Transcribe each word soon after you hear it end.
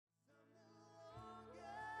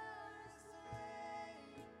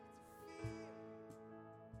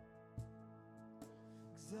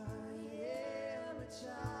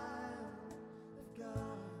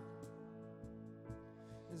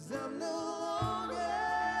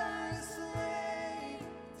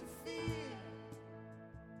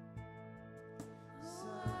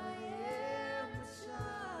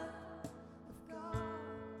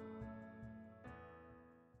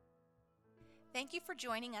Thank you for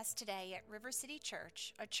joining us today at River City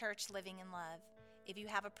Church, a church living in love. If you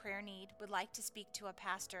have a prayer need, would like to speak to a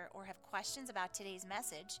pastor, or have questions about today's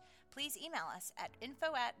message, please email us at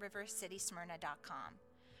info@rivercitysmyrna.com.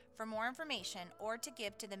 For more information or to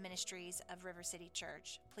give to the ministries of River City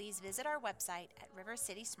Church, please visit our website at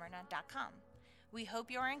rivercitysmyrna.com. We hope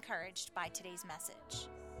you are encouraged by today's message.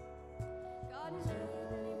 God is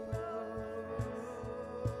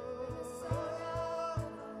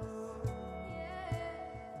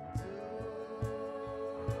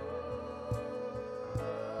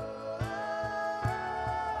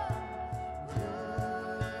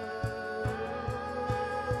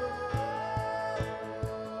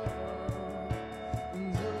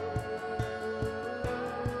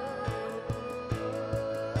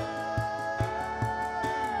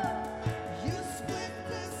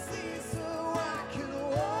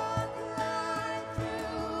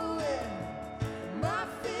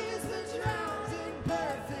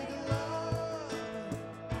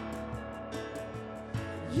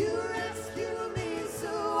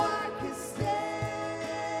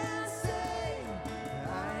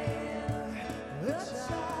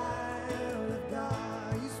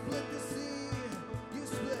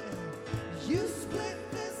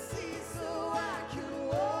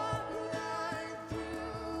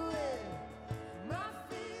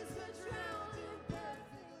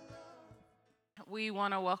We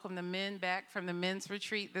want to welcome the men back from the men's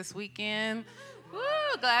retreat this weekend. Woo,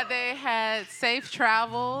 glad they had safe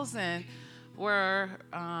travels and were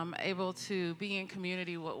able to be in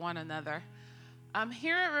community with one another.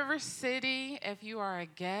 Here at River City, if you are a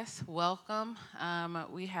guest, welcome.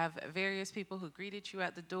 We have various people who greeted you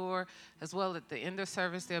at the door, as well at the end of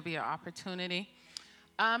service, there'll be an opportunity.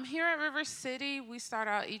 Here at River City, we start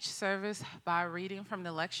out each service by reading from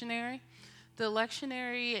the lectionary. The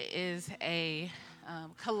lectionary is a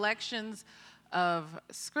collections of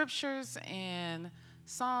scriptures and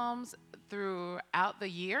psalms throughout the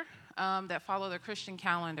year that follow the Christian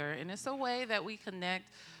calendar. And it's a way that we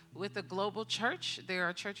connect with the global church. There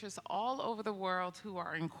are churches all over the world who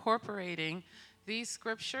are incorporating these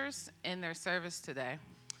scriptures in their service today.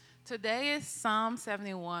 Today is Psalm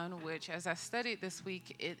 71, which, as I studied this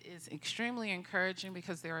week, it is extremely encouraging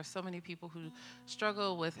because there are so many people who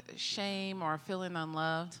struggle with shame or feeling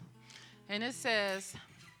unloved. And it says,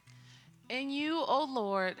 "In you, O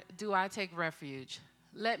Lord, do I take refuge.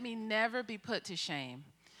 Let me never be put to shame.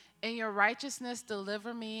 In your righteousness,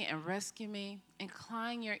 deliver me and rescue me.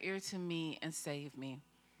 Incline your ear to me and save me.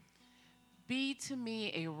 Be to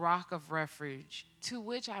me a rock of refuge, to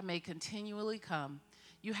which I may continually come.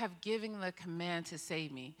 You have given the command to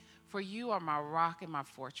save me, for you are my rock and my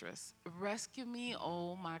fortress. Rescue me,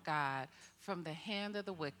 O my God, from the hand of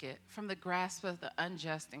the wicked, from the grasp of the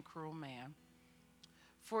unjust and cruel man.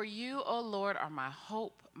 For you, O Lord, are my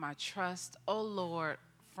hope, my trust, O Lord,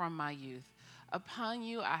 from my youth. Upon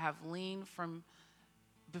you I have leaned from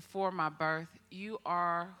before my birth. You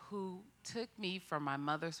are who took me from my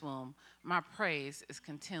mother's womb. My praise is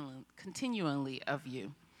continually of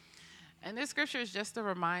you." And this scripture is just a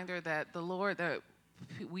reminder that the Lord that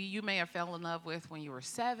you may have fell in love with when you were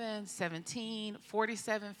 7, 17,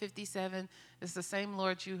 47, 57, is the same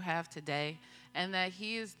Lord you have today. And that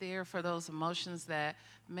he is there for those emotions that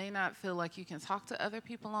may not feel like you can talk to other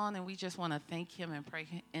people on. And we just want to thank him and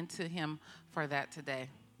pray into him for that today.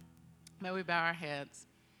 May we bow our heads.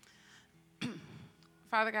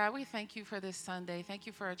 Father God, we thank you for this Sunday. Thank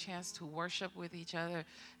you for a chance to worship with each other.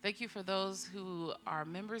 Thank you for those who are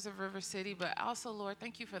members of River City, but also, Lord,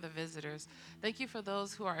 thank you for the visitors. Thank you for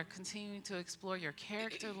those who are continuing to explore your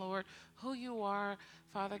character, Lord, who you are,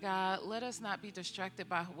 Father God. Let us not be distracted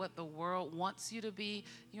by what the world wants you to be.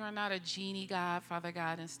 You are not a genie, God, Father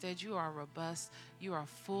God. Instead, you are robust. You are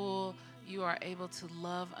full. You are able to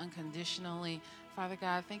love unconditionally. Father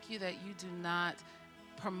God, thank you that you do not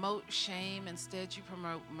promote shame. Instead, you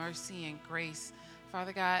promote mercy and grace.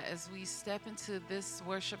 Father God, as we step into this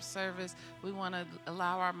worship service, we want to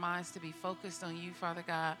allow our minds to be focused on you, Father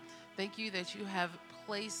God. Thank you that you have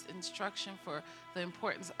placed instruction for the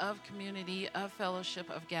importance of community, of fellowship,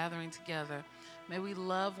 of gathering together. May we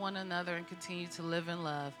love one another and continue to live in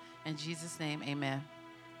love. In Jesus' name, amen.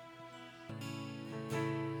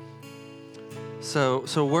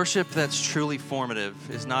 So worship that's truly formative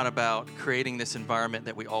is not about creating this environment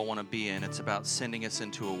that we all want to be in. It's about sending us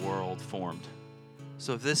into a world formed.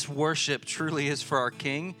 So if this worship truly is for our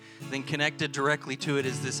King, then connected directly to it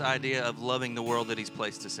is this idea of loving the world that he's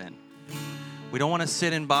placed us in. We don't want to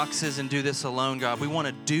sit in boxes and do this alone, God. We want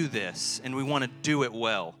to do this, and we want to do it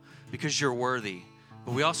well because you're worthy.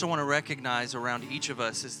 But we also want to recognize around each of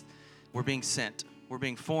us is we're being sent. We're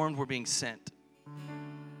being formed. We're being sent.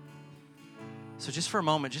 So just for a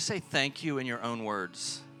moment, just say thank you in your own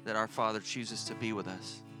words that our Father chooses to be with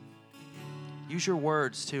us. Use your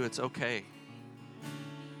words too, it's okay.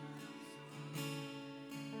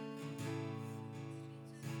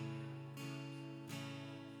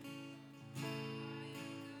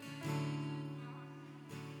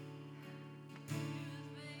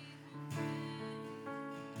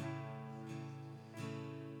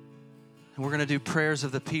 And we're going to do prayers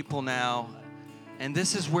of the people now. And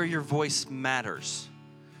this is where your voice matters.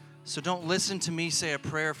 So don't listen to me say a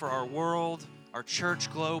prayer for our world, our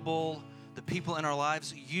church global, the people in our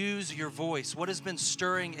lives. Use your voice. What has been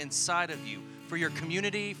stirring inside of you for your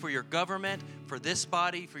community, for your government, for this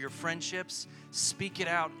body, for your friendships? Speak it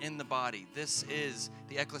out in the body. This is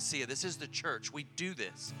the ecclesia. This is the church. We do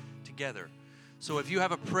this together. So if you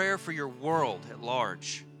have a prayer for your world at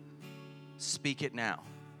large, speak it now.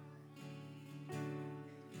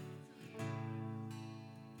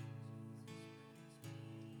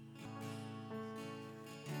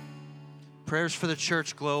 Prayers for the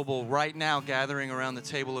church global right now, gathering around the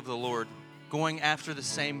table of the Lord, going after the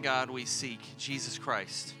same God we seek, Jesus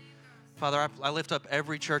Christ. Father, I lift up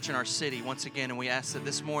every church in our city once again, and we ask that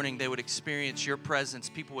this morning they would experience your presence.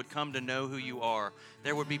 People would come to know who you are.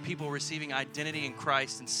 There would be people receiving identity in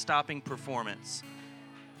Christ and stopping performance.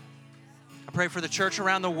 I pray for the church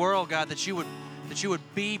around the world, God, that you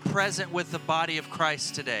would be present with the body of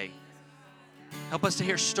Christ today. Help us to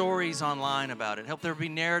hear stories online about it. Help there be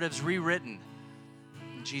narratives rewritten.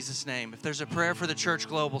 In Jesus' name. If there's a prayer for the church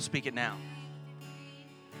global, speak it now.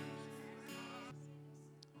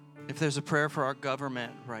 If there's a prayer for our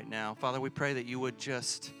government right now, Father, we pray that you would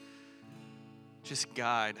just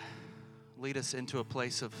guide. Lead us into a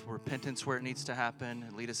place of repentance where it needs to happen,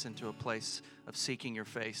 and lead us into a place of seeking your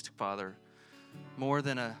face, Father. More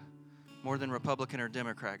than Republican or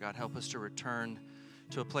Democrat, God, help us to return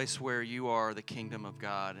to a place where you are the kingdom of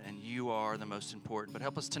God and you are the most important. But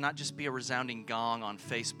help us to not just be a resounding gong on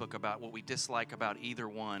Facebook about what we dislike about either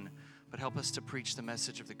one, but help us to preach the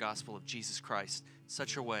message of the gospel of Jesus Christ in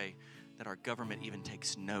such a way that our government even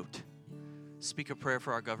takes note. Speak a prayer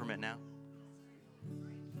for our government now.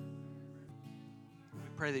 We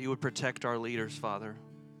pray that you would protect our leaders, Father,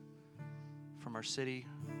 from our city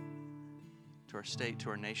to our state to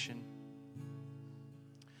our nation.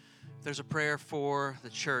 If there's a prayer for the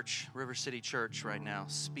church, River City Church right now,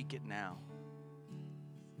 speak it now.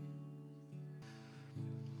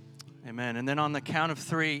 Amen. And then on the count of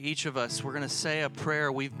 3, each of us, we're going to say a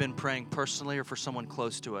prayer we've been praying personally or for someone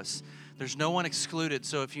close to us. There's no one excluded,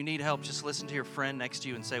 so if you need help, just listen to your friend next to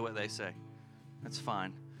you and say what they say. That's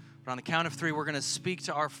fine. But on the count of 3, we're going to speak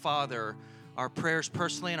to our Father, our prayers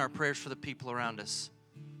personally and our prayers for the people around us.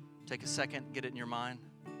 Take a second, get it in your mind.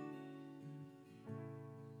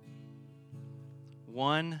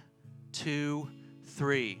 1, 2,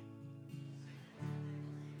 3.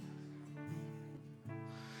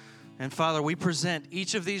 And Father, we present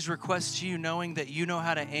each of these requests to you knowing that you know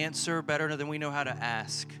how to answer better than we know how to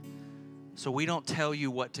ask. So we don't tell you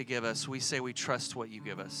what to give us. We say we trust what you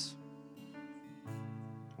give us.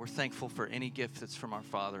 We're thankful for any gift that's from our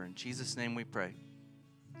Father. In Jesus' name we pray.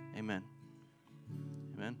 Amen.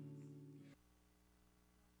 Amen.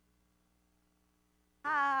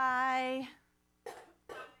 Hi.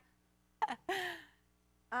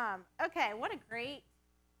 Okay, what a great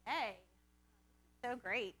day. So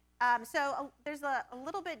great. There's a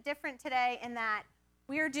little bit different today in that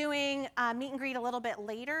we are doing meet and greet a little bit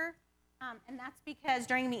later. And that's because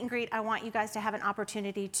during meet and greet, I want you guys to have an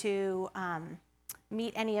opportunity to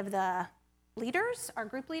meet any of the leaders, our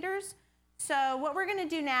group leaders. So what we're going to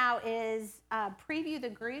do now is preview the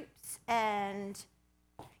groups, and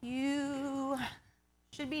you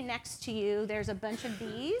should be next to you. There's a bunch of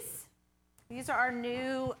these. This is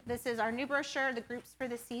our new brochure, the groups for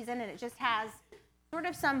the season, and it just has sort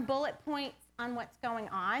of some bullet points on what's going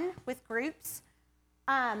on with groups.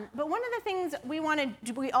 But one of the things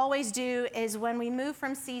we always do is when we move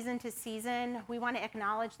from season to season, we want to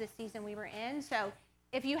acknowledge the season we were in. So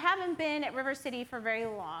if you haven't been at River City for very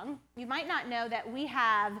long, you might not know that we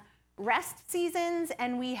have rest seasons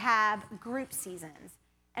and we have group seasons.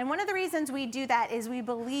 And one of the reasons we do that is we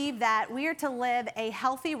believe that we are to live a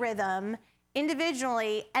healthy rhythm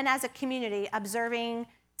individually and as a community, observing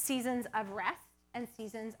seasons of rest and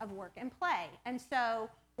seasons of work and play. And so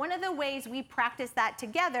one of the ways we practice that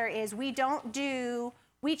together is we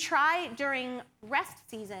try during rest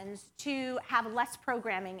seasons to have less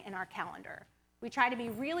programming in our calendar. We try to be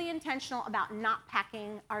really intentional about not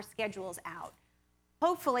packing our schedules out.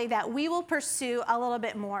 Hopefully that we will pursue a little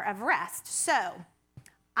bit more of rest. So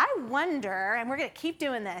I wonder, and we're going to keep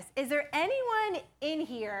doing this, is there anyone in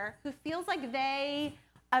here who feels like they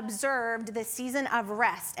observed the season of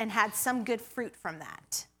rest and had some good fruit from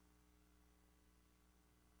that?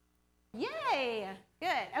 Yay,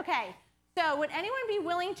 good, okay. So would anyone be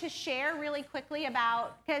willing to share really quickly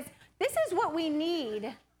about, because this is what we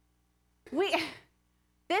need.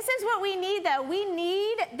 This is what we need, though.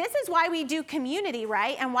 This is why we do community,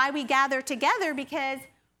 right? And why we gather together, because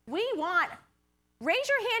we want, raise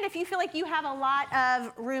your hand if you feel like you have a lot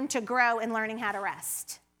of room to grow in learning how to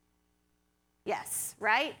rest. Yes,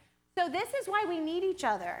 right? So this is why we need each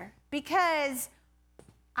other, because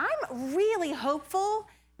I'm really hopeful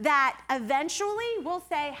that eventually we'll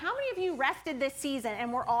say, how many of you rested this season?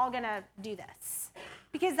 And we're all going to do this.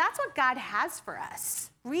 Because that's what God has for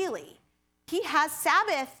us, really.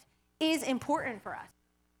 Sabbath is important for us.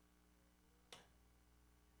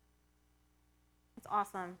 That's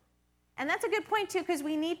awesome. And that's a good point, too, because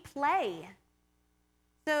we need play.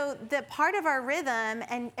 So the part of our rhythm,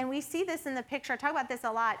 and we see this in the picture, I talk about this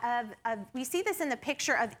a lot, we see this in the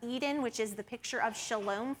picture of Eden, which is the picture of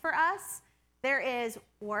shalom for us. There is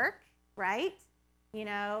work, right? You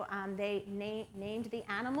know, they named the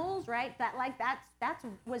animals, right? That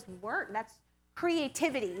was work. That's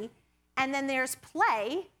creativity. And then there's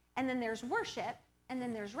play, and then there's worship, and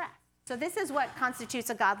then there's rest. So this is what constitutes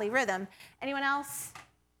a godly rhythm. Anyone else?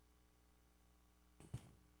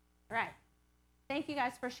 All right. Thank you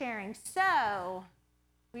guys for sharing. So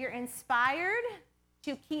we are inspired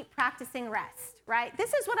to keep practicing rest, right?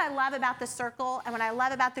 This is what I love about the circle and what I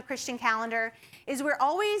love about the Christian calendar is we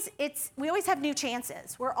always have new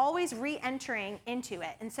chances. We're always re-entering into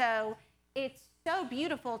it. And so it's so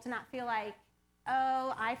beautiful to not feel like,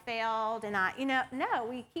 oh, I failed and no,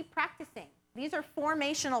 we keep practicing. These are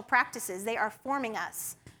formational practices. They are forming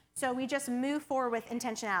us. So we just move forward with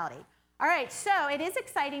intentionality. All right, so it is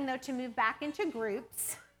exciting, though, to move back into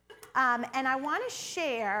groups. And I want to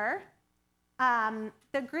share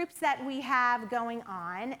the groups that we have going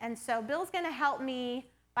on. And so Bill's going to help me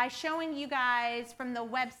by showing you guys from the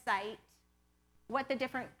website what the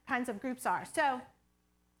different kinds of groups are. So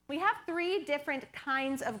we have 3 different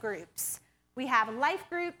kinds of groups. We have life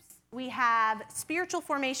groups, we have spiritual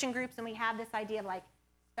formation groups, and we have this idea of like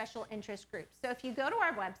special interest groups. So if you go to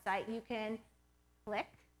our website, you can click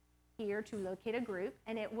here to locate a group,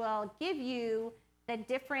 and it will give you the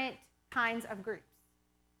different kinds of groups.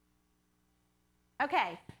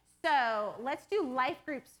 Okay, so let's do life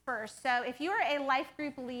groups first. So if you are a life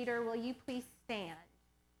group leader, will you please stand?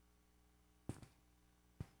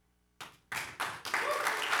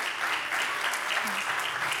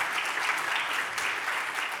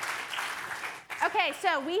 Okay,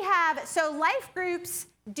 so life groups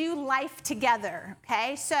do life together,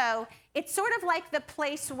 okay? So it's sort of like the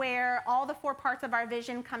place where all the 4 parts of our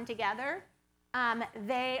vision come together.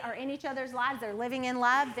 They are in each other's lives. They're living in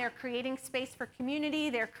love. They're creating space for community.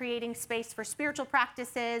 They're creating space for spiritual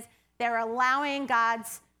practices. They're allowing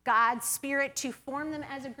God's spirit to form them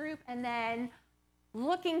as a group and then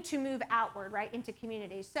looking to move outward, right, into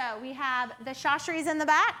community. So we have the Shashris in the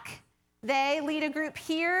back. They lead a group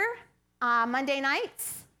here Monday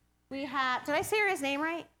nights. We have, did I say his name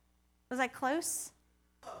right? Was I close?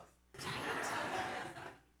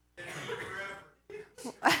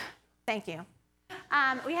 Thank you.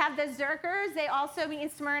 We have the Zerkers. They also meet in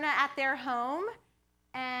Smyrna at their home.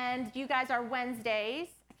 And you guys are Wednesdays.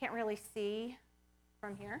 I can't really see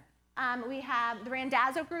from here. We have the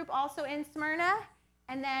Randazzo group also in Smyrna.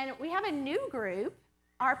 And then we have a new group,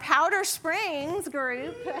 our Powder Springs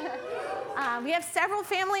group. We have several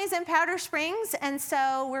families in Powder Springs. And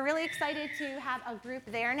so we're really excited to have a group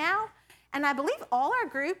there now. And I believe all our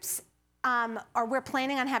groups we're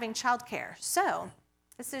planning on having childcare. So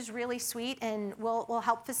this is really sweet, and we'll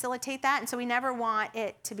help facilitate that. And so we never want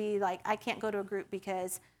it to be like, I can't go to a group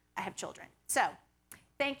because I have children. So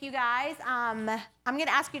thank you, guys. I'm going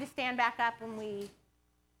to ask you to stand back up when we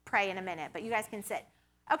pray in a minute, but you guys can sit.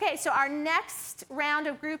 Okay, so our next round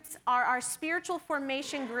of groups are our spiritual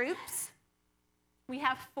formation groups. We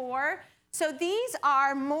have 4. So these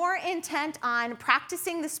are more intent on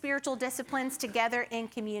practicing the spiritual disciplines together in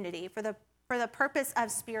community for the purpose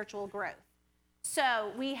of spiritual growth.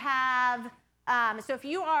 So we have, so if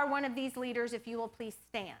you are one of these leaders, if you will please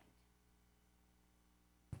stand.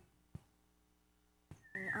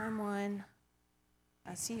 And I'm one.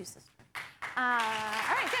 I see you, sister. All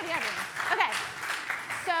right, good, we have you. Okay,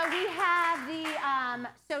 so we have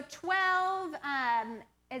the, 12,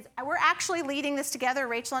 we're actually leading this together,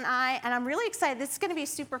 Rachel and I'm really excited. This is going to be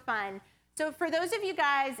super fun. So for those of you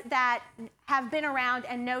guys that have been around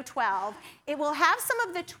and know 12, it will have some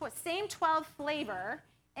of the same 12 flavor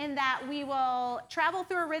in that we will travel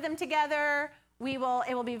through a rhythm together. It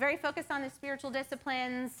will be very focused on the spiritual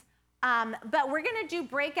disciplines. But we're going to do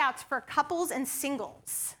breakouts for couples and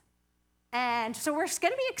singles. And so we're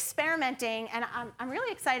going to be experimenting, and I'm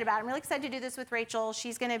really excited about it. I'm really excited to do this with Rachel.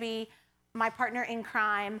 She's going to be my partner in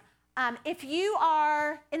crime. If you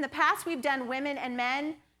are, in the past, we've done women and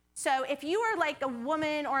men. So if you are like a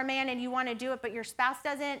woman or a man and you want to do it, but your spouse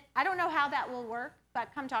doesn't, I don't know how that will work, but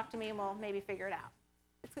come talk to me and we'll maybe figure it out.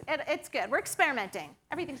 It's good. We're experimenting.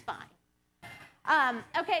 Everything's fine.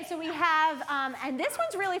 Okay, so we have, and this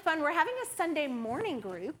one's really fun. We're having a Sunday morning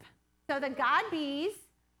group. So the God Bees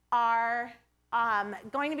are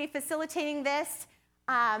going to be facilitating this.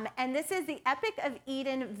 And this is the Epic of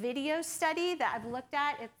Eden video study that I've looked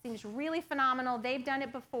at. It seems really phenomenal. They've done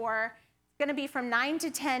it before. It's going to be from 9 to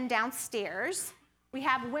 10 downstairs. We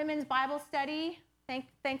have women's Bible study.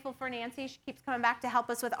 Thankful for Nancy. She keeps coming back to help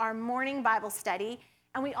us with our morning Bible study.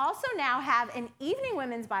 And we also now have an evening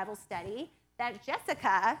women's Bible study that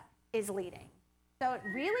Jessica is leading. So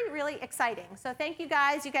really, really exciting. So thank you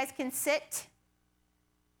guys. You guys can sit.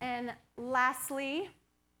 And lastly,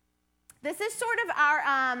 this is sort of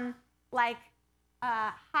our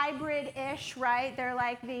hybrid-ish, right? They're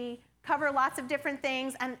like cover lots of different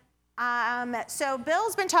things. And so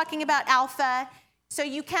Bill's been talking about Alpha. So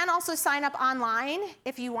you can also sign up online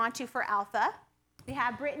if you want to for Alpha. We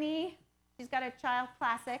have Brittany. She's got a child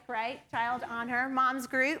classic, right? Child on her mom's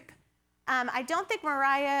group. I don't think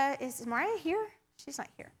Mariah is Mariah here? She's not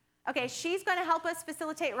here. Okay, she's going to help us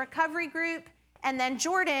facilitate recovery group. And then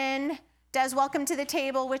Jordan does Welcome to the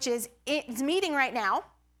Table, which is it's meeting right now.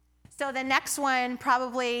 So the next one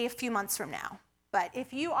probably a few months from now. But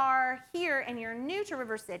if you are here and you're new to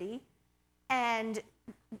River City, and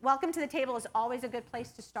Welcome to the Table is always a good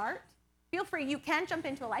place to start, feel free. You can jump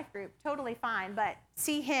into a life group, totally fine. But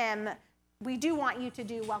see him. We do want you to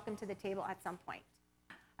do Welcome to the Table at some point.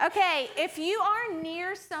 Okay, if you are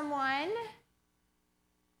near someone,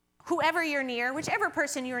 whoever you're near, whichever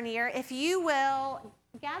person you're near, if you will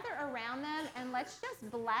gather around them and let's just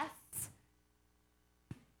bless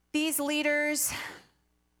these leaders.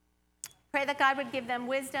 Pray that God would give them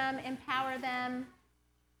wisdom, empower them.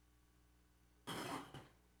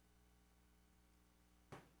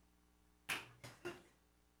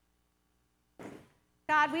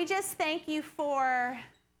 God, we just thank you for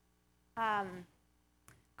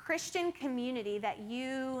Christian community that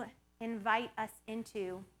you invite us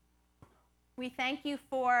into. We thank you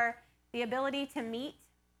for the ability to meet.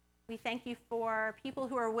 We thank you for people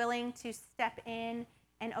who are willing to step in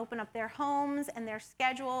and open up their homes and their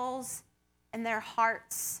schedules and their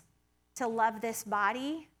hearts to love this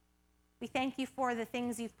body. We thank you for the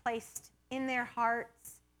things you've placed in their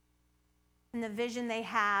hearts and the vision they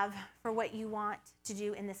have for what you want to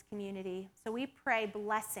do in this community. So we pray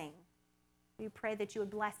blessing. We pray that you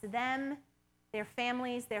would bless them, their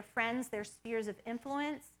families, their friends, their spheres of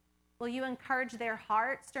influence. Will you encourage their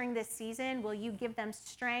hearts during this season? Will you give them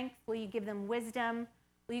strength? Will you give them wisdom?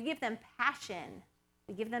 Will you give them passion?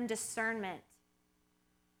 Will you give them discernment?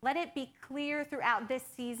 Let it be clear throughout this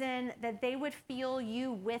season that they would feel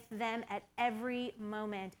you with them at every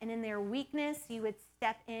moment. And in their weakness, you would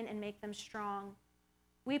step in and make them strong.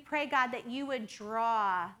 We pray, God, that you would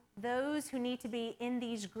draw those who need to be in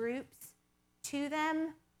these groups to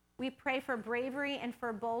them. We pray for bravery and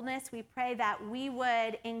for boldness. We pray that we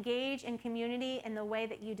would engage in community in the way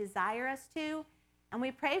that you desire us to. And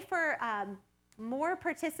we pray for more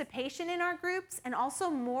participation in our groups and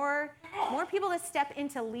also more people to step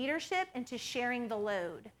into leadership and to sharing the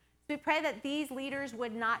load. So we pray that these leaders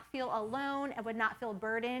would not feel alone and would not feel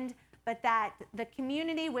burdened, but that the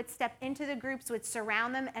community would step into the groups, would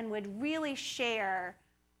surround them, and would really share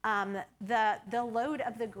the load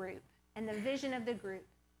of the group and the vision of the group.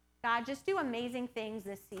 God, just do amazing things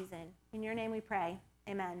this season. In your name we pray.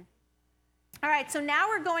 Amen. All right, so now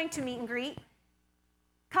we're going to meet and greet.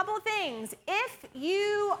 Couple of things. If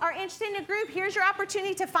you are interested in a group, here's your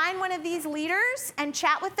opportunity to find one of these leaders and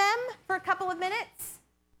chat with them for a couple of minutes.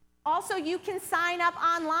 Also, you can sign up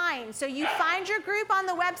online. So you find your group on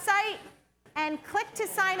the website and click to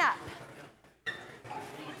sign up.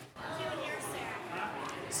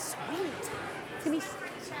 Sweet. It's gonna be...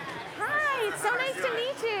 Hi, it's so nice to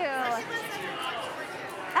meet you.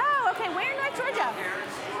 Oh, okay. Where in North Georgia?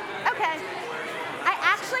 Okay. I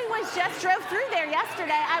actually drove through there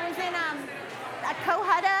yesterday. I was in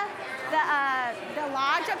Cohutta, the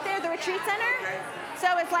lodge up there, the retreat center.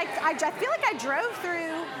 So it's like, I feel like I drove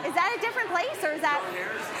through. Is that a different place or is that?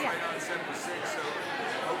 Yeah.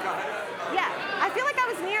 Yeah, I feel like I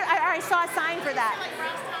was near, I saw a sign for that.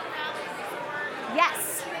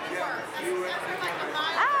 Yes.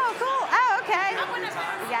 Oh, cool. Oh, okay.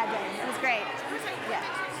 Yeah, I did. It was great. Yeah.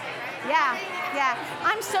 Yeah, yeah.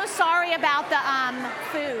 I'm so sorry about the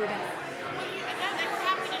food.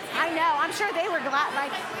 I know. I'm sure they were glad.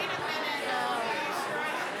 Like.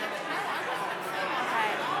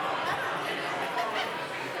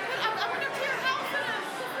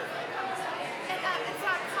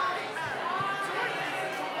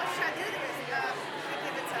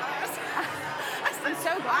 I'm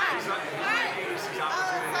so glad. It's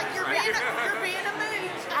like you're being a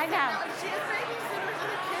mooch. I know. She has babysitters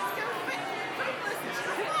and the kids go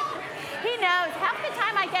He knows. Half the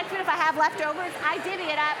time I get to it, if I have leftovers, I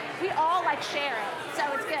divvy it up. We all like share it, so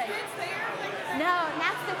it's good. No, and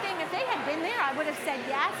that's the thing. If they had been there, I would have said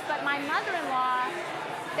yes. But my mother-in-law,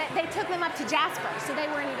 they took them up to Jasper, so they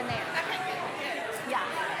weren't even there. Yeah.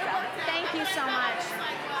 So thank you so much.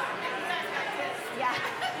 Yeah.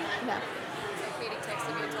 No.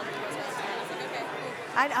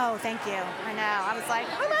 Oh, thank you. I know. I was like,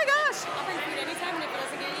 oh my gosh. I'll bring food anytime, and if it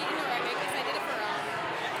doesn't get eaten or I make this, I did it for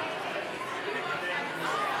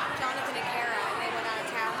Jonathan and Kara, and they went out of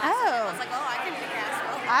town last night. I was like, oh, I can do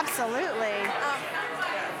casserole. Absolutely.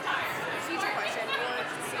 Future question, or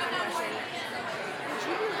season question. Would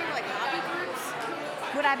you do like hobby groups?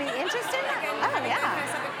 Would I be interested? Oh, yeah.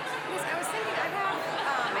 Because I was thinking, I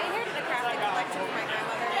inherited a crafting collection from my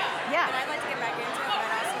grandmother. Yeah. And I'd like to get back into it, but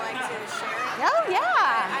I'd also like to share it. Oh, yeah.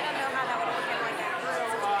 I don't know how that would work in like a group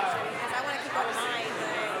situation, because I want to keep up mine,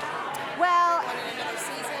 but Well, in another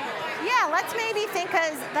season. Or, yeah, let's maybe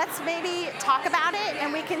talk about it,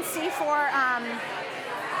 and we can see for,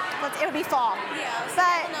 it would be fall. yeah, so But,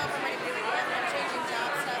 I don't know if I'm ready to do it yet, but I'm changing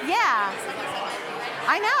job stuff. yeah. Stuff like that might be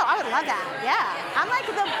right. I know. I would love that. Yeah. I'm like,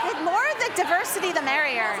 the more the diversity, the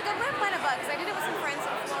merrier. It's a good way to plan a bug, because I did it with some friends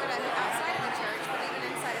in Florida who outside of the church, but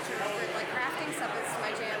even inside of church, for like crafting stuff is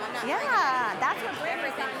my jam. I'm not Yeah, that's what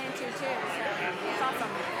Brittany's gotten into too. So it's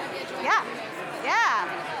awesome. Yeah.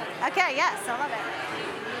 Yeah. Okay, yes, I love it.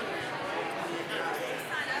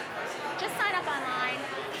 Just sign up online.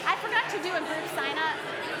 I forgot to do a group sign up.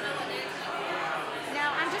 No,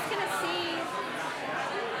 I'm just gonna see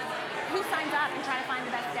who signs up and try to find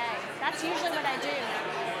the best day. That's usually what I do.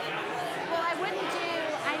 Well, I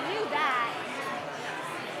knew that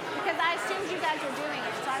because I assumed you guys were doing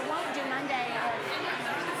it, so I won't do Monday. I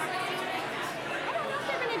don't know if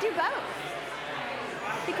they're gonna do both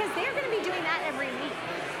because they're gonna be doing that every week.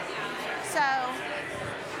 So,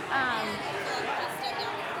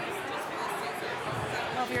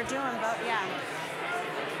 well, if you're doing both, yeah.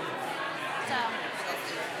 So,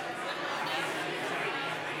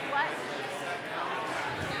 what?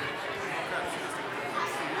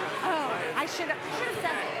 Oh, I should have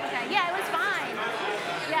said it. Okay, yeah, it was fine.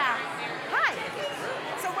 Yeah. Hi.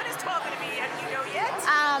 So what is 12 going to be? Do you know yet?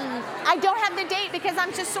 I don't have the date because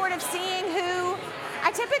I'm just sort of seeing who.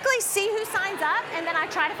 I typically see who signs up, and then I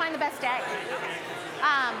try to find the best day.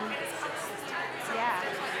 Yeah.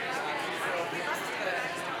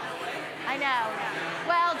 I know.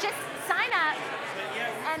 Well, just sign up,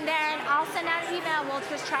 and then I'll send out an email. We'll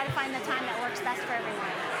just try to find the time that works best for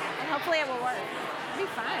everyone, and hopefully it will work. It'll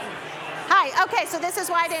be fun. Hi. Okay, so this is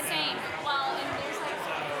why I didn't. Same. Well, and there's like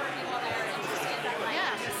 4 people that are interested, but like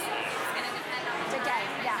Yeah. it's gonna depend on The day,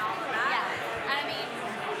 time yeah. and all of that. Yeah. I mean,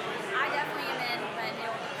 I definitely am in, but it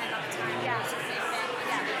will depend on the time. Yeah. It's the same thing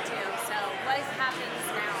with me too. So what happens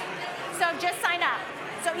now? So just sign up.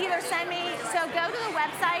 So either go to the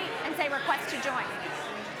website and say request to join.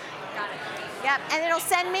 Got it. Yep, and it'll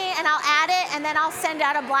send me and I'll add it and then I'll send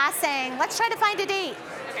out a blast saying, let's try to find a date.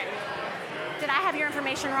 Okay. Did I have your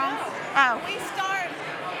information wrong? No. Oh. We start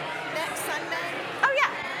next Sunday. Oh,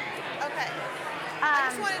 yeah. Okay. I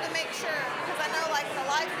just wanted to make sure, because I know like the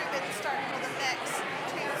live group didn't start until the next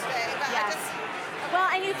Tuesday, but Yes. Well,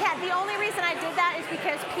 and you can. The only reason I did that is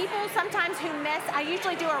because people sometimes who miss, I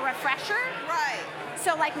usually do a refresher. Right.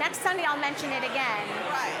 So like next Sunday, I'll mention it again.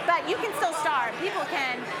 Right. But you can still start. People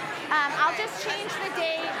can. I'll just change the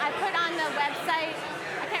date. I put on the website.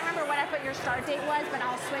 I can't remember what I put your start date was, but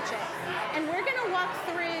I'll switch it. And we're gonna walk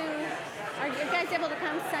through. Are you guys able to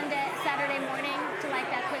come Saturday morning to like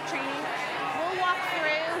that quick training? We'll walk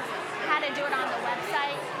through how to do it on the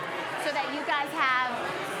website so that you guys have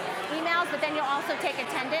emails, but then you'll also take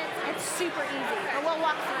attendance. It's super easy. But we'll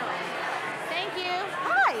walk through it. Thank you.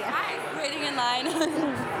 Hi. Hi. Waiting in line.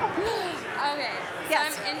 Okay. So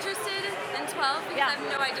Yes. I'm interested in 12 because Yeah. I have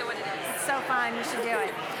no idea what it is. It's so fun. You should do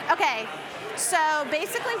it. Okay. So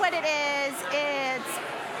basically what it is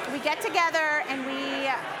we get together and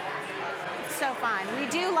it's so fun. We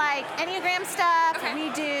do like Enneagram stuff. Okay. We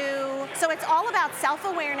do So it's all about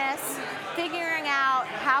self-awareness, figuring out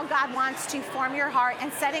how God wants to form your heart,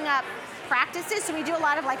 and setting up practices. So we do a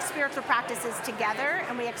lot of like spiritual practices together,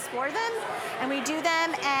 and we explore them, and we do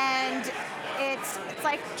them, and it's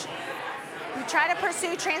like we try to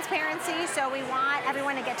pursue transparency. So we want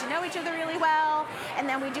everyone to get to know each other really well, and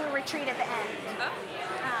then we do a retreat at the end.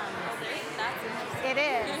 It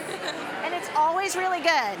is. And it's always really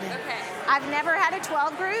good. Okay. I've never had a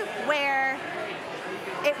 12 group where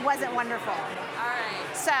it wasn't wonderful. All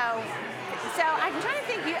right. So I'm trying to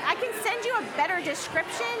think. I can send you a better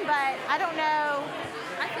description, but I don't know.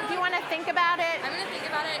 I Do you want to think about it? I'm going to think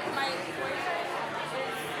about it. My boyfriend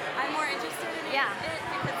I'm more interested in it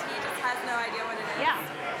because he just has no idea what it is. Yeah.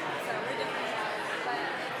 So we're different. But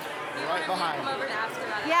he Right wanted me to behind. come over and ask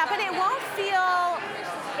about it. Yeah, so but it won't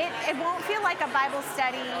feel like a Bible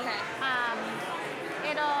study. Okay.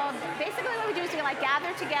 It'll basically what we do is we like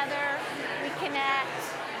gather together, we connect,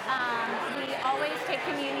 we always take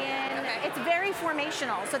communion. Okay. It's very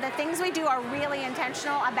formational. So the things we do are really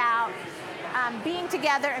intentional about being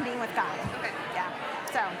together and being with God. Okay. Yeah.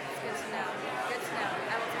 So Good to know. Good to know.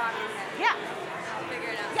 I will talk with him. yeah. I'll figure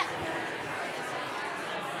it out. Yeah.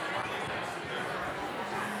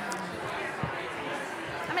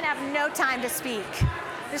 I'm gonna have no time to speak.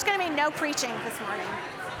 There's gonna be no preaching this morning.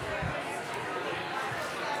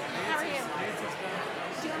 How are you?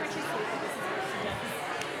 Do you want to choose?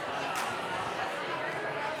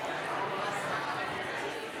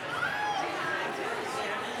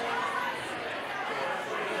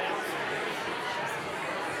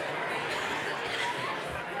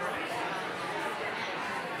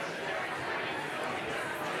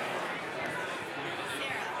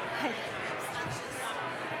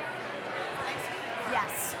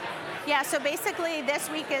 Yes. Yeah, so basically this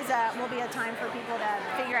week will be a time for people to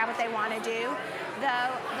figure out what they want to do.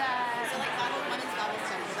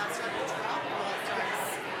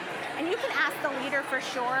 And you can ask the leader for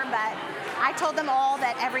sure, but I told them all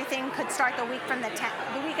that everything could start the week from the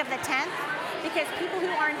week of the 10th, because people who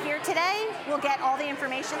aren't here today will get all the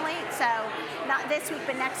information late, so not this week,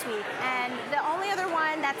 but next week. And the only other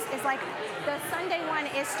one is like, the Sunday one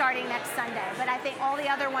is starting next Sunday, but I think all the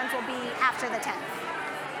other ones will be after the 10th.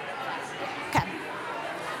 Okay.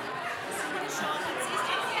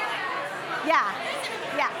 Yeah,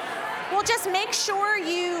 yeah. Well, just make sure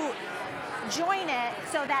you join it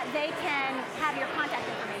so that they can have your contact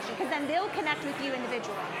information, because then they'll connect with you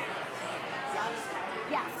individually.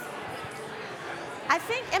 Yes. I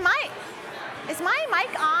think, is my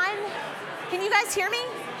mic on? Can you guys hear me?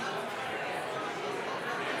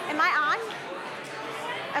 Am I on?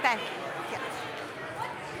 Okay. Yeah.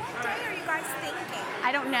 What day are you guys thinking?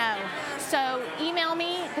 I don't know. So email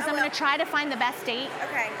me, because I'm going to try to find the best date.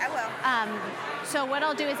 Okay, I will. So what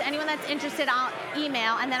I'll do is anyone that's interested, I'll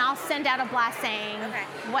email, and then I'll send out a blast saying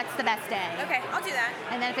what's the best day. Okay, I'll do that.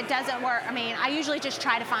 And then if it doesn't work, I usually just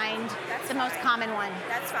try to find the most common one.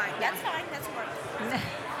 That's fine. Yeah. That's fine. That's work.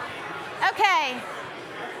 Okay.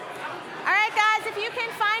 All right, guys, if you can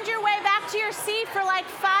find your way back to your seat for like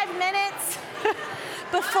 5 minutes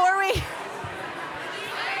before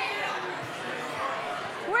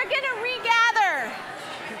we're gonna regather.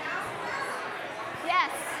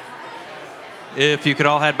 Yes. If you could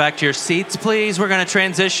all head back to your seats, please. We're going to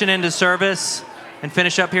transition into service and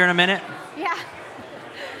finish up here in a minute. Yeah.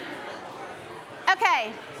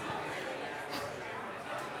 Okay.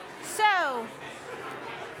 So,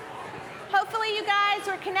 hopefully you guys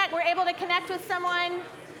were able to connect with someone.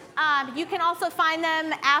 You can also find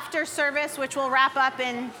them after service, which will wrap up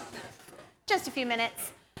in just a few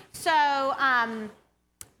minutes. So, I'm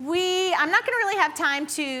not going to really have time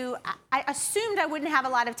I assumed I wouldn't have a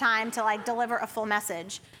lot of time to like deliver a full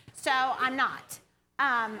message. So I'm not.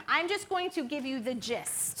 I'm just going to give you the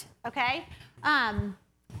gist, okay? And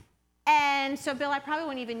so Bill, I probably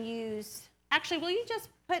won't even actually, will you just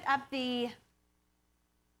put up the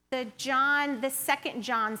second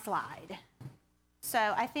John slide? So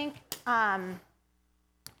I think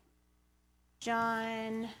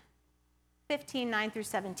John 15, 9 through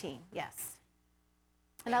 17, yes.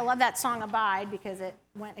 And I love that song Abide because it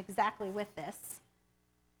went exactly with this.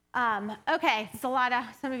 Okay, it's a lot of,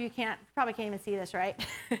 some of you probably can't even see this, right?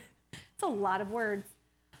 It's a lot of words.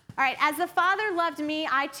 All right, as the Father loved me,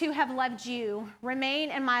 I too have loved you.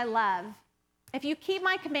 Remain in my love. If you keep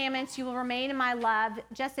my commandments, you will remain in my love,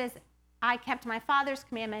 just as I kept my Father's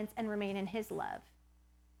commandments and remain in his love.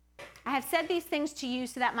 I have said these things to you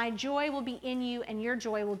so that my joy will be in you and your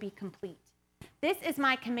joy will be complete. This is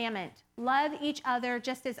my commandment. Love each other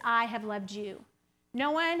just as I have loved you. No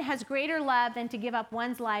one has greater love than to give up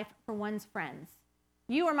one's life for one's friends.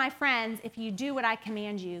 You are my friends if you do what I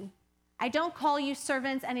command you. I don't call you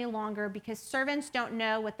servants any longer because servants don't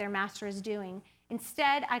know what their master is doing.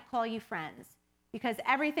 Instead, I call you friends because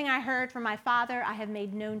everything I heard from my Father I have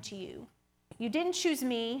made known to you. You didn't choose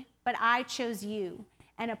me, but I chose you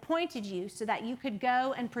and appointed you so that you could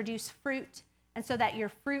go and produce fruit and so that your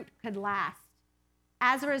fruit could last.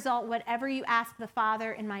 As a result, whatever you ask the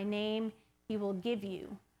Father in my name, he will give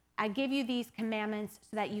you. I give you these commandments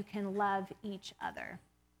so that you can love each other.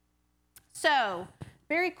 So,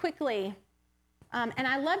 very quickly, and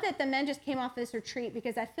I love that the men just came off this retreat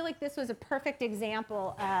because I feel like this was a perfect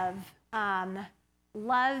example of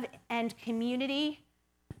love and community.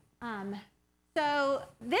 So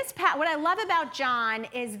what I love about John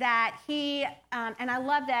is that he, and I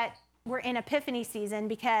love that we're in Epiphany season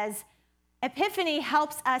because Epiphany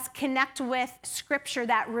helps us connect with scripture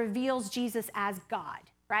that reveals Jesus as God,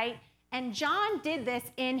 right? And John did this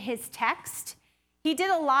in his text. He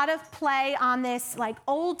did a lot of play on this like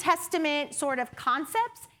Old Testament sort of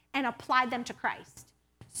concepts and applied them to Christ.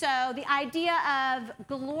 So the idea of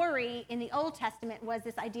glory in the Old Testament was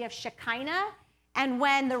this idea of Shekinah. And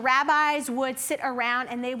when the rabbis would sit around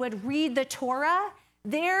and they would read the Torah,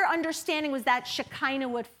 their understanding was that Shekinah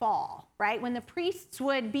would fall, right? When the priests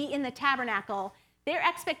would be in the tabernacle, their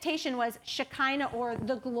expectation was Shekinah or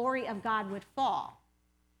the glory of God would fall.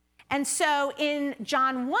 And so in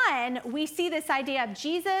John 1, we see this idea of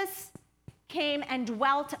Jesus came and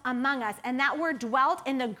dwelt among us. And that word dwelt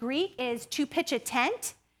in the Greek is to pitch a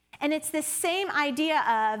tent. And it's the same idea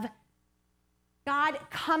of God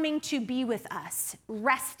coming to be with us,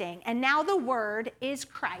 resting. And now the Word is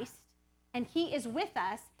Christ, and he is with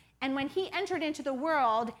us. And when he entered into the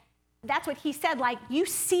world, that's what he said, like, you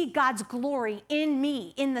see God's glory in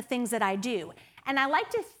me, in the things that I do. And I like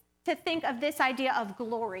to think of this idea of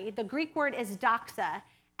glory. The Greek word is doxa,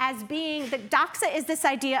 as being, the doxa is this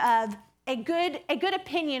idea of a good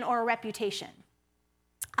opinion or a reputation.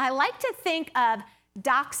 I like to think of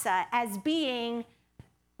doxa as being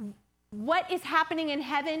what is happening in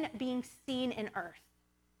heaven being seen in earth.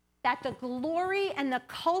 That the glory and the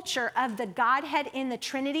culture of the Godhead in the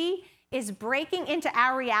Trinity is breaking into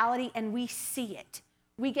our reality and we see it.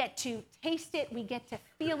 We get to taste it, we get to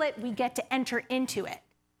feel it, we get to enter into it.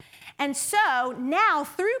 And so now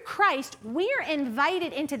through Christ, we're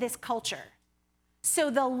invited into this culture.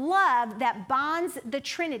 So the love that bonds the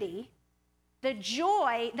Trinity, the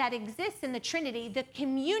joy that exists in the Trinity, the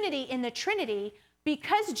community in the Trinity,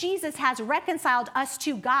 because Jesus has reconciled us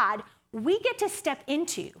to God, we get to step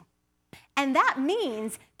into. And that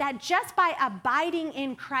means that just by abiding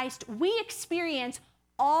in Christ, we experience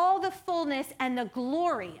all the fullness and the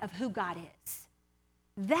glory of who God is.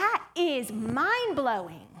 That is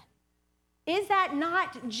mind-blowing. Is that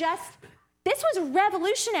not just, this was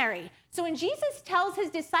revolutionary. So when Jesus tells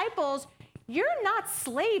his disciples, you're not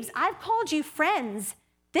slaves, I've called you friends,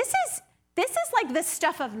 this is like the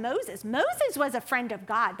stuff of Moses. Moses was a friend of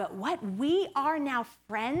God, but what? We are now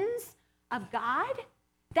friends of God?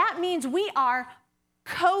 That means we are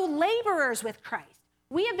co-laborers with Christ.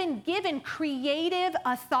 We have been given creative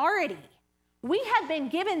authority. We have been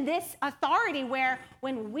given this authority where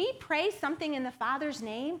when we pray something in the Father's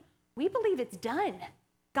name, we believe it's done.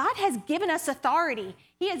 God has given us authority.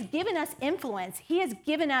 He has given us influence. He has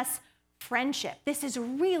given us friendship. This is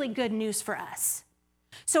really good news for us.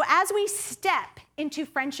 So as we step into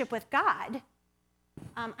friendship with God,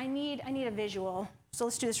 I need a visual. So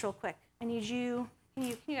let's do this real quick. I need you.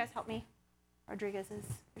 Can you guys help me? Rodriguez is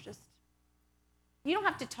just. You don't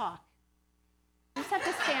have to talk. You just have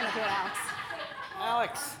to stand up here, Alex.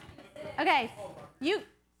 Alex. Okay.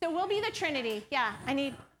 So we'll be the Trinity. Yeah.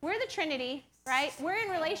 We're the Trinity, right? We're in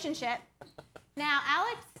relationship. Now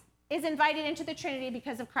Alex is invited into the Trinity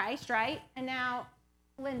because of Christ, right? And now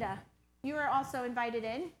Linda, you are also invited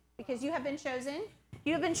in because you have been chosen.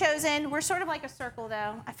 You have been chosen. We're sort of like a circle,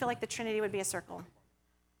 though. I feel like the Trinity would be a circle.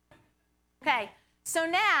 Okay, so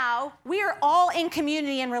now we are all in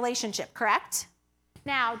community and relationship, correct?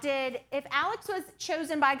 Now, if Alex was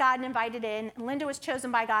chosen by God and invited in, and Linda was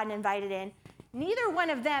chosen by God and invited in, neither one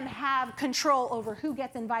of them have control over who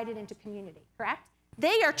gets invited into community, correct?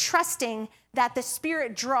 They are trusting that the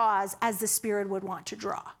Spirit draws as the Spirit would want to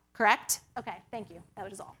draw, correct? Okay, thank you. That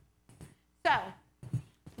was all. So,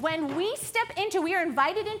 when we are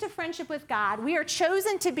invited into friendship with God, we are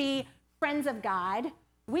chosen to be friends of God,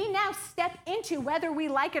 we now step into, whether we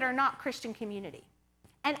like it or not, Christian community.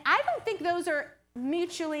 And I don't think those are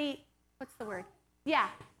mutually, what's the word? Yeah.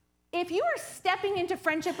 If you are stepping into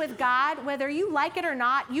friendship with God, whether you like it or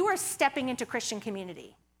not, you are stepping into Christian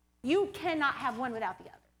community. You cannot have one without the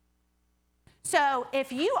other. So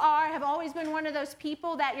if you have always been one of those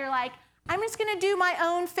people that you're like, I'm just going to do my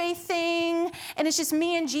own faith thing, and it's just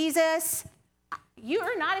me and Jesus. You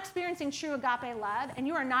are not experiencing true agape love, and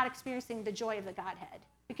you are not experiencing the joy of the Godhead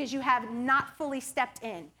because you have not fully stepped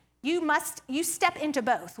in. You step into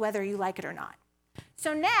both, whether you like it or not.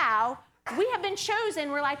 So now we have been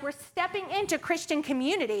chosen. We're stepping into Christian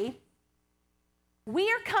community. We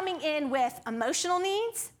are coming in with emotional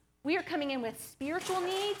needs. We are coming in with spiritual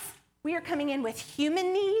needs. We are coming in with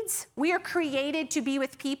human needs. We are created to be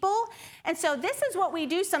with people. And so this is what we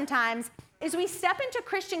do sometimes is we step into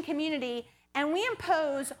Christian community and we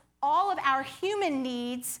impose all of our human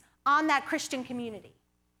needs on that Christian community.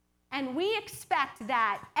 And we expect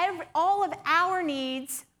that all of our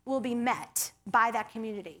needs will be met by that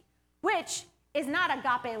community, which is not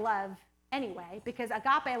agape love anyway, because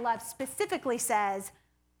agape love specifically says,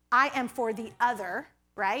 I am for the other,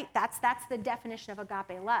 right? That's the definition of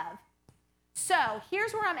agape love. So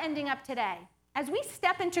here's where I'm ending up today. As we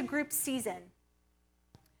step into group season,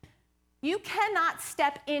 you cannot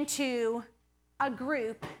step into a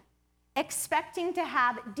group expecting to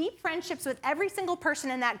have deep friendships with every single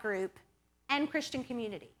person in that group and Christian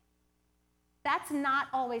community. That's not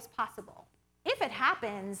always possible. If it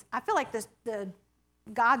happens, I feel like the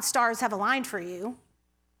God stars have aligned for you.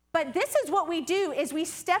 But this is what we do, is we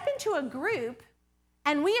step into a group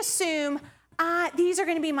and we assume, these are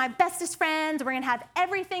going to be my bestest friends. We're going to have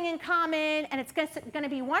everything in common, and it's going to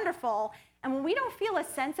be wonderful. And when we don't feel a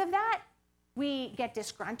sense of that, we get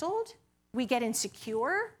disgruntled. We get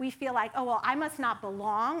insecure. We feel like, oh, well, I must not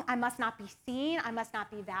belong. I must not be seen. I must not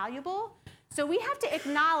be valuable. So we have to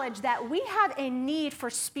acknowledge that we have a need for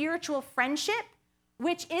spiritual friendship,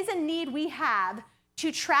 which is a need we have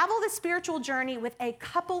to travel the spiritual journey with a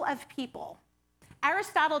couple of people.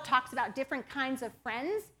 Aristotle talks about different kinds of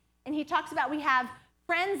friends, and he talks about we have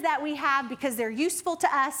friends that we have because they're useful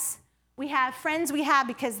to us. We have friends we have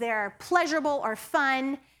because they're pleasurable or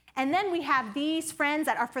fun. And then we have these friends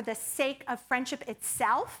that are for the sake of friendship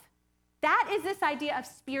itself. That is this idea of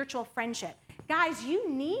spiritual friendship. Guys, you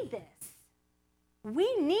need this.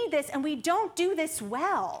 We need this, and we don't do this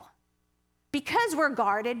well. Because we're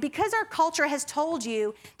guarded, because our culture has told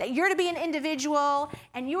you that you're to be an individual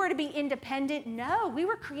and you are to be independent. No, we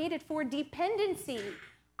were created for dependency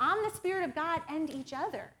on the Spirit of God and each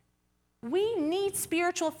other. We need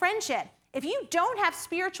spiritual friendship. If you don't have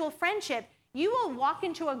spiritual friendship, you will walk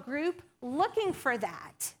into a group looking for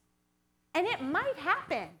that. And it might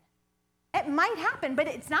happen. It might happen, but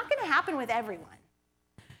it's not going to happen with everyone.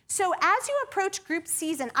 So as you approach group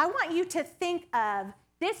season, I want you to think of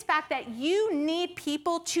this fact that you need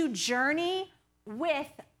people to journey with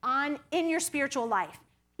in your spiritual life.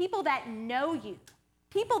 People that know you.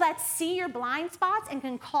 People that see your blind spots and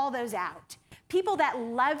can call those out. People that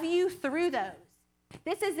love you through those.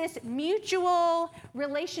 This is this mutual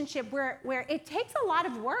relationship where it takes a lot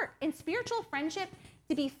of work. In spiritual friendship,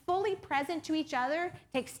 to be fully present to each other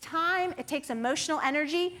takes time, it takes emotional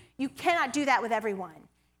energy. You cannot do that with everyone.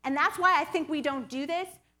 And that's why I think we don't do this,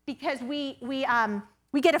 because we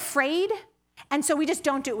get afraid, and so we just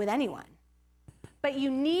don't do it with anyone. But you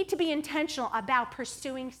need to be intentional about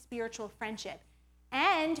pursuing spiritual friendship,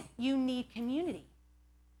 and you need community.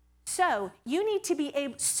 So you need to be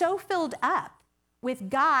so filled up with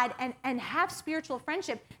God and have spiritual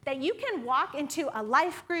friendship that you can walk into a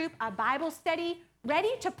life group, a Bible study,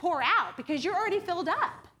 ready to pour out because you're already filled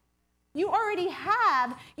up. You've already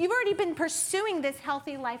been pursuing this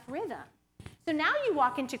healthy life rhythm. So now you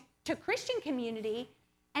walk into Christian community,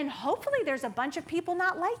 and hopefully there's a bunch of people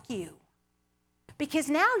not like you, because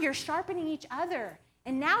now you're sharpening each other,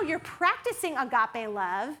 and now you're practicing agape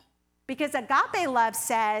love, because agape love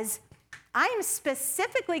says, I'm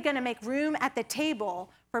specifically going to make room at the table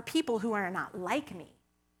for people who are not like me.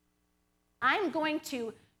 I'm going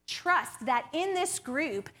to trust that in this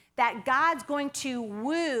group that God's going to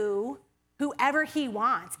woo whoever he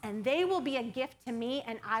wants, and they will be a gift to me,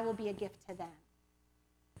 and I will be a gift to them.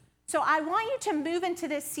 So I want you to move into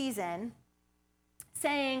this season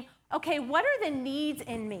saying, okay, what are the needs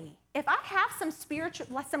in me? If I have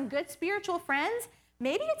some good spiritual friends,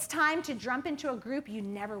 maybe it's time to jump into a group you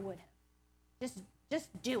never would have.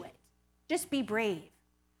 Just do it. Just be brave.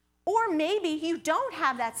 Or maybe you don't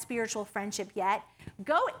have that spiritual friendship yet.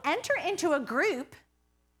 Go enter into a group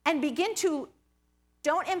and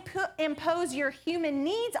don't impose your human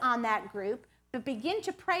needs on that group, but begin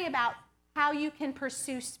to pray about how you can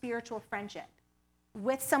pursue spiritual friendship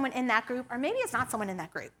with someone in that group, or maybe it's not someone in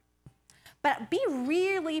that group. But be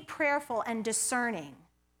really prayerful and discerning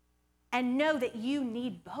and know that you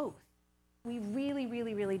need both. We really,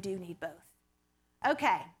 really, really do need both.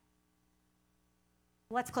 Okay,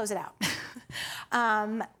 let's close it out.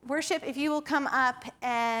 Worship, if you will come up,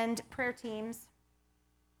 and prayer teams,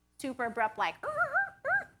 super abrupt, like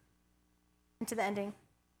into the ending.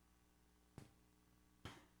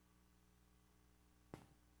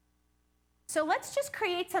 So let's just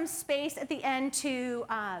create some space at the end to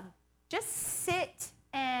just sit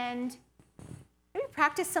and maybe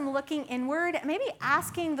practice some looking inward, maybe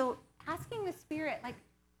asking the Spirit, like,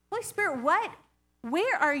 Holy Spirit,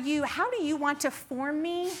 where are you? How do you want to form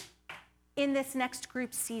me in this next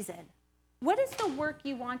group season? What is the work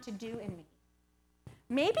you want to do in me?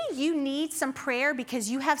 Maybe you need some prayer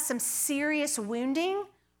because you have some serious wounding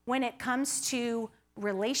when it comes to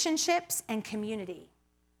relationships and community.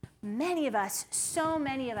 Many of us, so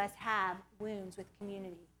many of us have wounds with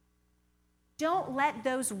community. Don't let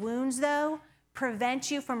those wounds, though,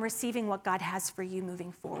 prevent you from receiving what God has for you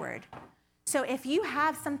moving forward. So if you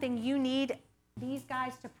have something you need these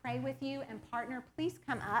guys to pray with you and partner, please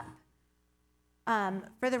come up.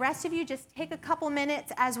 For the rest of you, just take a couple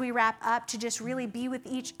minutes as we wrap up to just really be with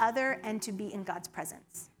each other and to be in God's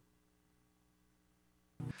presence.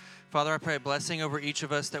 Father, I pray a blessing over each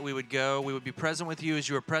of us that we would go. We would be present with you as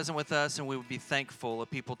you are present with us, and we would be thankful of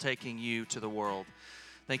people taking you to the world.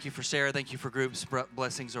 Thank you for Sarah. Thank you for groups.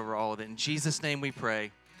 Blessings over all of it. In Jesus' name we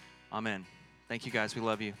pray. Amen. Thank you, guys. We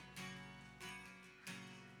love you.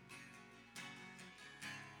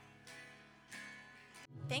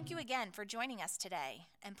 Thank you again for joining us today,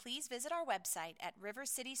 and please visit our website at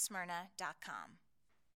rivercitysmyrna.com.